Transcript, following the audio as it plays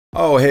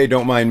Oh, hey,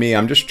 don't mind me.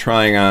 I'm just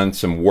trying on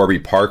some Warby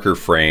Parker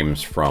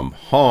frames from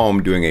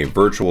home, doing a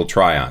virtual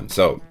try-on.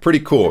 So pretty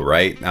cool,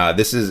 right?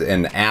 This is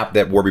an app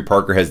that Warby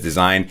Parker has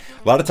designed.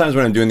 A lot of times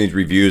when I'm doing these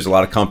reviews, a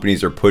lot of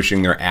companies are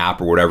pushing their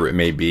app or whatever it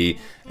may be.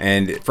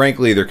 And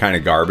frankly, they're kind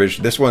of garbage.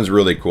 This one's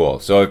really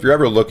cool. So if you're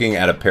ever looking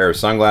at a pair of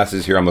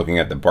sunglasses here, I'm looking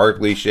at the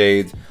Barkley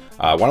shades.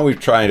 Why don't we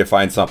try to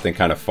find something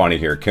kind of funny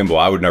here? Kimball,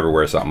 I would never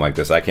wear something like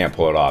this. I can't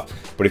pull it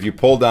off. But if you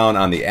pull down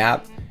on the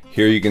app,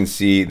 here you can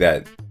see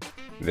that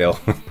they'll,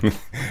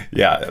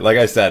 yeah, like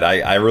I said,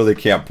 I really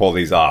can't pull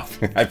these off.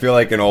 I feel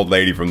like an old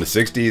lady from the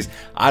 60s.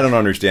 I don't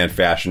understand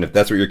fashion. If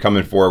that's what you're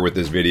coming for with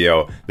this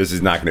video, this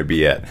is not going to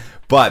be it.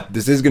 But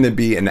this is going to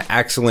be an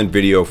excellent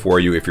video for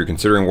you if you're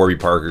considering Warby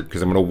Parker,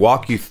 because I'm going to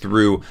walk you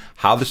through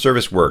how the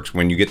service works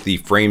when you get the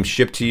frame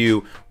shipped to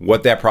you,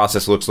 what that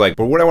process looks like.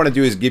 But what I want to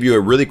do is give you a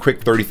really quick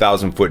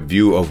 30,000 foot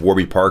view of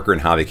Warby Parker and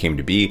how they came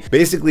to be.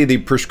 Basically, the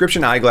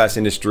prescription eyeglass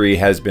industry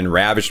has been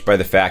ravished by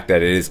the fact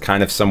that it is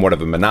kind of somewhat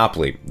of a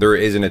monopoly. There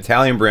is an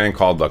Italian brand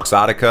called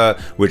Luxottica,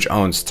 which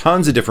owns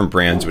tons of different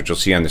brands, which you'll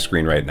see on the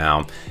screen right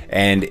now.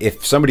 And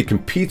if somebody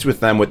competes with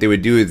them, what they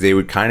would do is they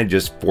would kind of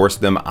just force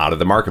them out of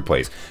the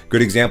marketplace.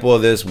 Good example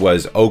of this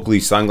was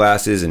Oakley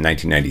sunglasses in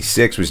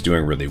 1996 was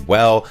doing really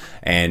well,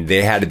 and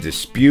they had a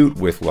dispute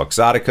with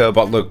Luxottica,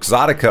 but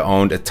Luxottica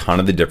owned a ton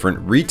of the different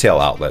retail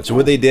outlets. So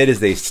what they did is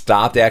they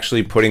stopped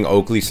actually putting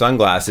Oakley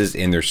sunglasses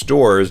in their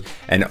stores,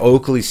 and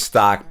Oakley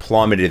stock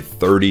plummeted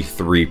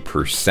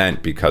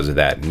 33% because of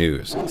that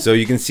news. So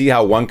you can see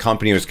how one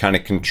company was kind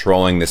of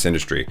controlling this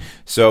industry.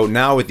 So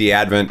now with the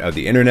advent of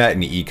the internet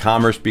and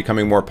e-commerce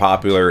becoming more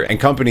popular, and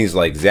companies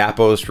like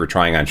Zappos for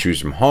trying on shoes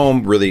from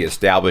home really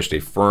established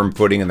a firm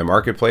footing in the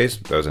marketplace.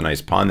 That was a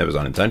nice pun, that was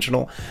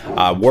unintentional.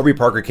 Warby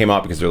Parker came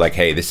out because they're like,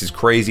 hey, this is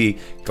crazy,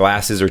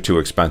 glasses are too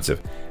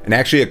expensive. And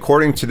actually,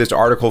 according to this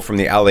article from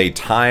the LA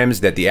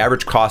Times, that the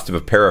average cost of a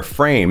pair of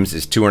frames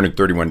is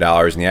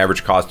 $231 and the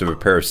average cost of a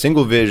pair of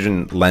single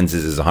vision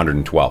lenses is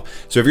 $112.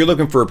 So if you're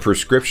looking for a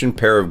prescription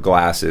pair of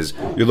glasses,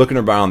 you're looking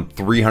around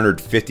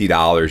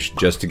 $350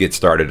 just to get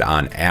started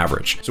on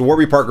average. So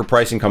Warby Parker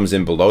pricing comes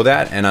in below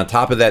that, and on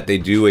top of that, they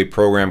do a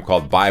program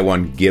called Buy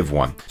One, Give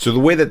One. So the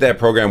way that that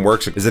program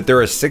works is that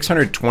there are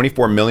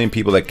 624 million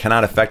people that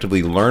cannot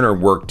effectively learn or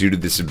work due to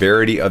the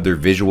severity of their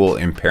visual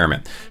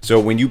impairment. So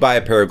when you buy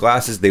a pair of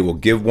glasses, they will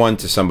give one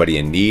to somebody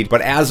in need.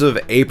 But as of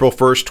April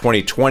 1st,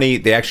 2020,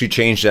 they actually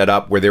changed that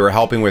up where they were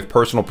helping with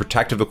personal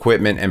protective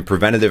equipment and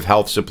preventative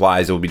health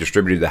supplies that will be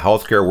distributed to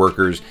healthcare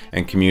workers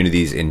and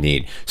communities in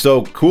need.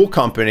 So cool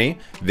company,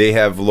 they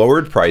have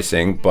lowered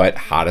pricing, but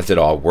how does it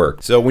all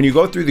work? So when you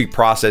go through the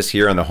process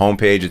here on the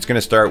homepage, it's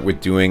gonna start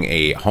with doing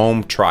a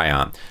home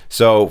try-on.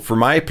 So for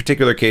my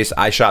particular case,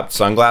 I shopped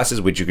sunglasses,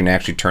 which you can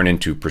actually turn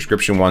into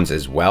prescription ones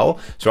as well.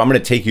 So I'm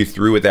gonna take you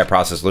through what that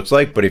process looks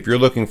like, but if you're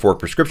looking for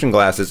prescription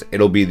glasses,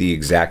 it'll be the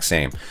exact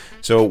same.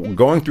 So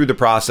going through the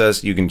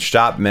process, you can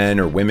shop men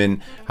or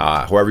women,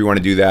 however you want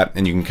to do that,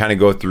 and you can kind of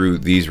go through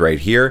these right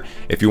here.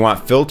 If you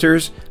want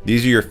filters,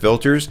 these are your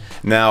filters.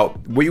 Now,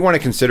 what you want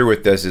to consider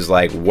with this is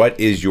like, what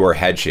is your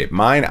head shape?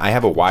 Mine, I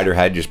have a wider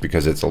head just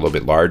because it's a little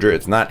bit larger.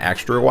 It's not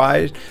extra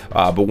wide,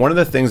 but one of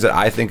the things that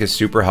I think is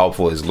super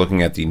helpful is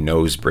looking at the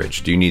nose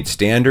bridge. Do you need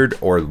standard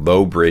or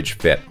low bridge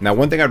fit? Now,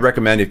 one thing I'd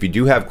recommend, if you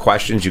do have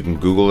questions, you can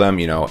Google them,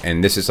 you know,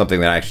 and this is something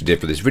that I actually did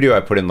for this video.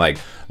 I put in like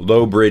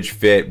low bridge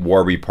fit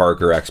Warby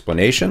Parker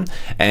explanation.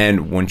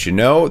 And once you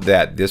know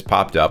that, this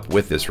popped up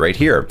with this right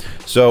here.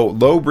 So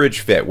low bridge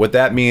fit, what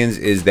that means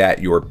is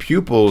that your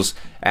pupils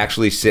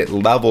actually sit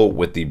level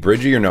with the bridge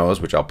of your nose,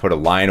 which I'll put a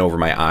line over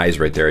my eyes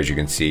right there, as you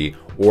can see,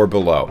 or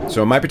below.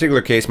 So in my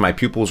particular case, my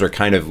pupils are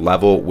kind of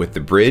level with the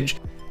bridge.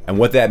 And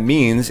what that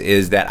means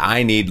is that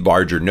I need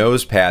larger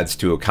nose pads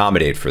to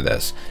accommodate for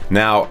this.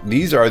 Now,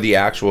 these are the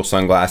actual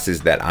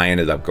sunglasses that I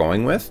ended up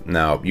going with.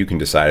 Now, you can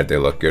decide if they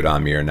look good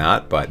on me or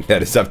not, but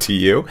that is up to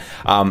you.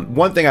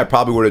 One thing I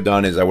probably would have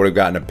done is I would have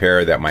gotten a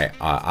pair that my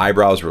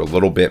eyebrows were a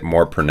little bit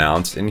more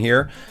pronounced in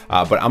here.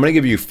 But I'm gonna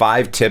give you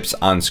 5 tips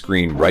on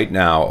screen right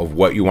now of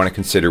what you wanna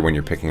consider when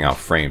you're picking out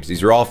frames.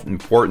 These are all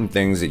important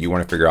things that you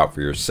wanna figure out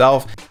for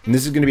yourself. And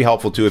this is gonna be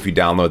helpful too if you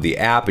download the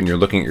app and you're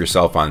looking at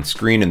yourself on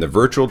screen in the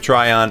virtual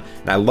try-on.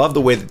 And I love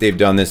the way that they've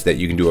done this, that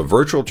you can do a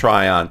virtual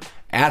try-on,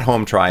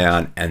 at-home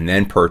try-on, and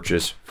then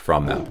purchase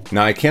from them.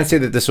 Now, I can't say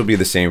that this will be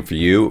the same for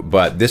you,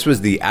 but this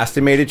was the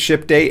estimated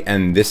ship date,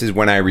 and this is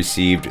when I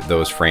received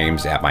those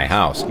frames at my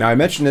house. Now, I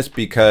mention this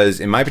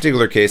because in my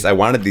particular case, I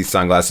wanted these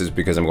sunglasses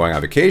because I'm going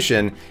on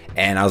vacation,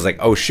 and I was like,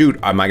 oh shoot,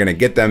 am I gonna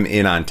get them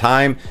in on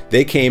time?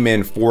 They came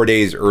in 4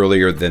 days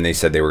earlier than they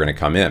said they were gonna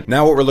come in.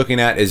 Now what we're looking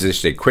at is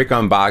just a quick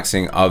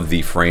unboxing of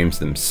the frames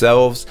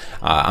themselves.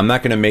 I'm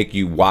not gonna make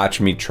you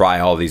watch me try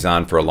all these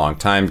on for a long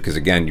time because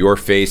again, your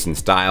face and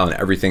style and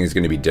everything is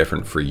gonna be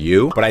different for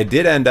you. But I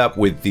did end up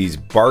with these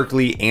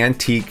Barkley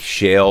Antique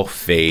Shale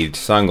Fade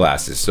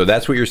sunglasses. So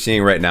that's what you're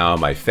seeing right now on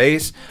my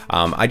face.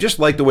 I just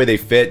like the way they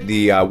fit.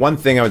 The one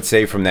thing I would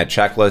say from that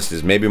checklist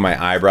is maybe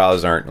my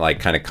eyebrows aren't like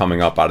kind of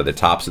coming up out of the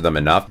tops of of them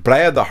enough, but I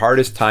had the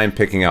hardest time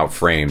picking out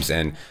frames.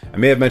 And I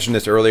may have mentioned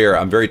this earlier,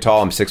 I'm very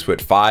tall, I'm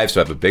 6'5", so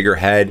I have a bigger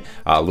head,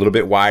 a little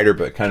bit wider,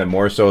 but kind of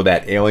more so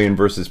that Alien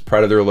versus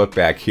Predator look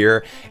back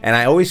here. And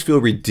I always feel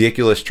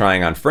ridiculous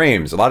trying on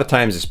frames. A lot of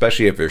times,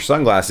 especially if they're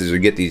sunglasses, we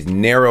get these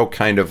narrow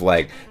kind of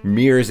like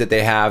mirrors that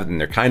they have, and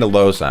they're kind of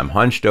low, so I'm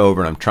hunched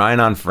over and I'm trying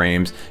on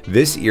frames.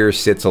 This ear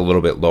sits a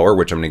little bit lower,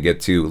 which I'm gonna get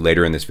to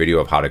later in this video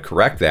of how to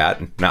correct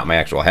that. Not my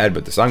actual head,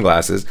 but the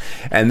sunglasses.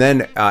 And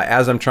then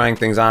as I'm trying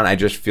things on, I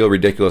just feel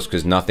ridiculous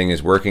because nothing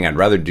is working. I'd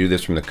rather do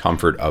this from the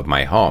comfort of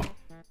my home.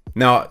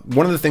 Now,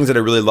 one of the things that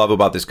I really love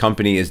about this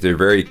company is they're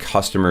very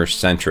customer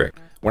centric.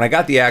 When I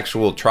got the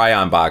actual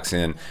try-on box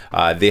in,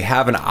 they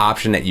have an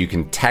option that you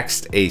can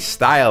text a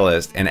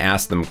stylist and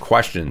ask them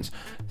questions.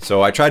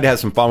 So I tried to have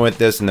some fun with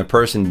this, and the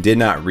person did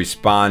not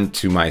respond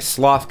to my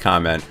sloth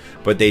comment,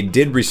 but they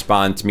did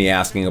respond to me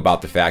asking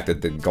about the fact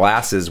that the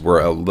glasses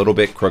were a little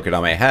bit crooked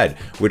on my head,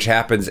 which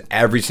happens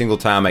every single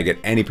time I get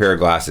any pair of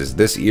glasses.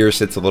 This ear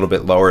sits a little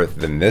bit lower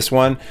than this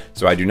one,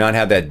 so I do not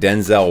have that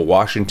Denzel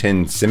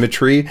Washington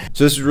symmetry.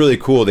 So this is really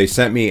cool. They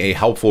sent me a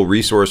helpful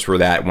resource for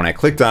that. When I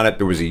clicked on it,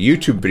 there was a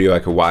YouTube video I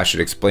could watch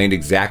that explained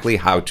exactly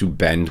how to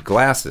bend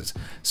glasses.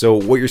 So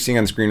what you're seeing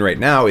on the screen right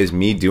now is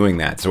me doing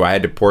that. So I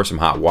had to pour some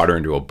hot water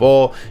into a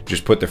bowl,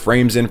 just put the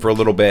frames in for a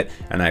little bit,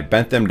 and I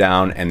bent them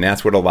down, and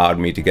that's what allowed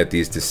me to get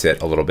these to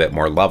sit a little bit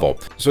more level.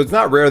 So it's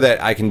not rare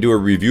that I can do a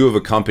review of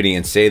a company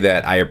and say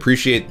that I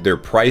appreciate their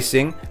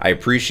pricing, I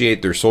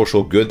appreciate their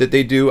social good that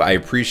they do, I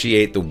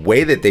appreciate the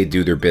way that they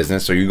do their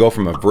business. So you go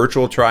from a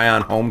virtual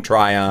try-on, home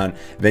try-on,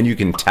 then you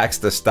can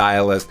text the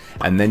stylist,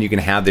 and then you can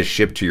have this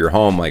shipped to your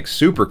home. Like,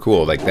 super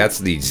cool. Like, that's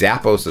the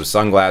Zappos of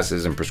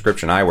sunglasses and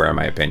prescription eyewear, in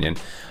my opinion.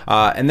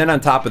 And then on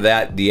top of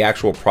that, the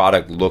actual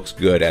product looks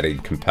good at a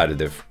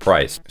competitive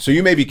price. So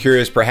you may be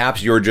curious,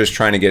 perhaps you're just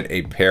trying to get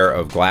a pair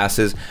of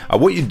glasses.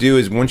 What you do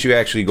is once you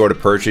actually go to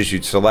purchase,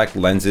 you'd select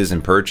lenses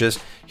and purchase.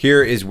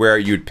 Here is where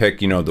you'd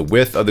pick, you know, the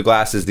width of the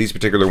glasses. These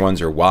particular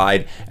ones are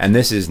wide, and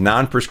this is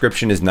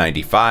non-prescription is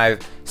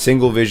 95,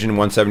 single vision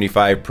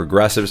 175,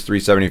 progressives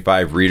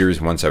 375, readers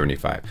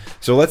 175.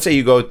 So let's say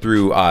you go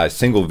through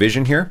single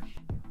vision here.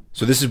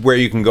 So this is where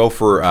you can go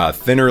for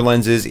thinner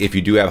lenses if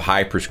you do have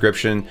high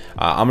prescription.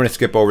 I'm gonna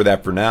skip over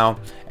that for now,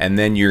 and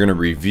then you're gonna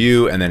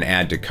review and then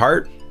add to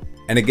cart.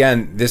 And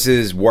again, this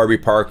is Warby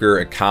Parker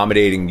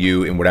accommodating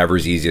you in whatever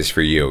is easiest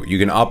for you. You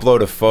can upload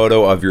a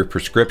photo of your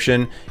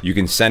prescription, you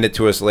can send it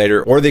to us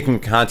later, or they can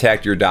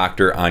contact your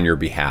doctor on your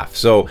behalf.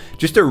 So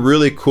just a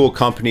really cool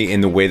company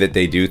in the way that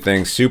they do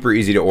things, super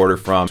easy to order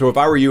from. So if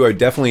I were you, I would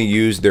definitely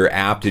use their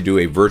app to do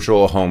a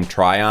virtual home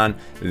try-on,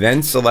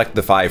 then select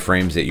the 5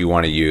 frames that you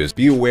want to use.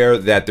 Be aware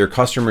that their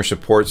customer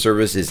support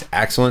service is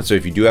excellent. So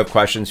if you do have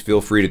questions, feel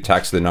free to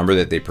text the number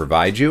that they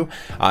provide you.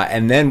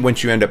 And then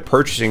once you end up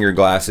purchasing your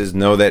glasses,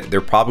 know that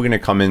they're probably going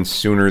to come in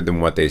sooner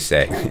than what they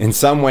say. In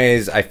some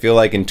ways, I feel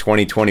like in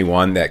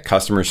 2021 that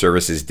customer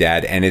service is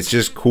dead, and it's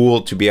just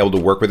cool to be able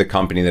to work with a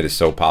company that is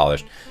so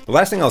polished. The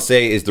last thing I'll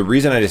say is the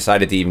reason I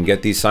decided to even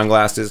get these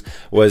sunglasses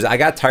was I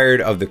got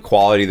tired of the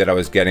quality that I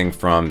was getting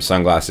from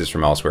sunglasses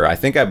from elsewhere. I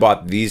think I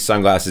bought these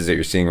sunglasses that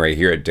you're seeing right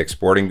here at Dick's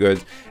Sporting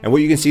Goods, and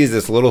what you can see is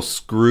this little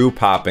screw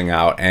popping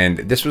out, and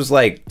this was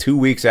like 2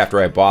 weeks after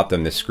I bought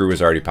them, this screw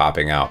was already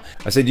popping out.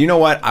 I said, you know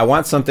what, I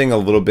want something a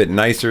little bit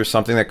nicer,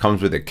 something that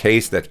comes with a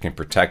case that can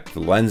protect the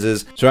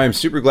lenses. So I'm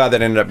super glad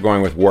that I ended up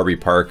going with Warby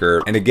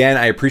Parker. And again,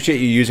 I appreciate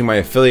you using my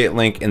affiliate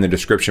link in the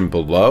description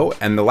below.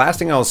 And the last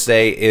thing I'll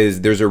say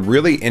is there's a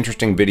really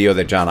interesting video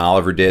that John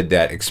Oliver did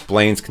that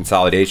explains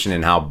consolidation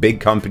and how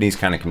big companies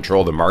kind of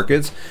control the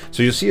markets.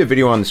 So you'll see a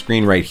video on the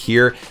screen right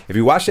here. If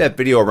you watch that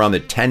video, around the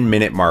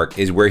 10-minute mark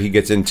is where he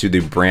gets into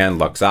the brand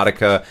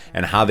Luxottica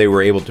and how they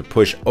were able to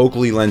push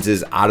Oakley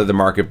lenses out of the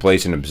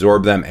marketplace and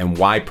absorb them, and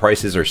why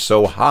prices are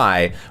so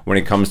high when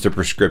it comes to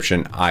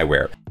prescription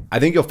eyewear. I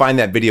think you'll find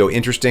that video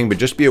interesting, but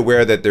just be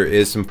aware that there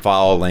is some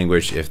foul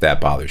language if that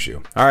bothers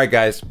you. All right,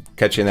 guys,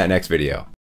 catch you in that next video.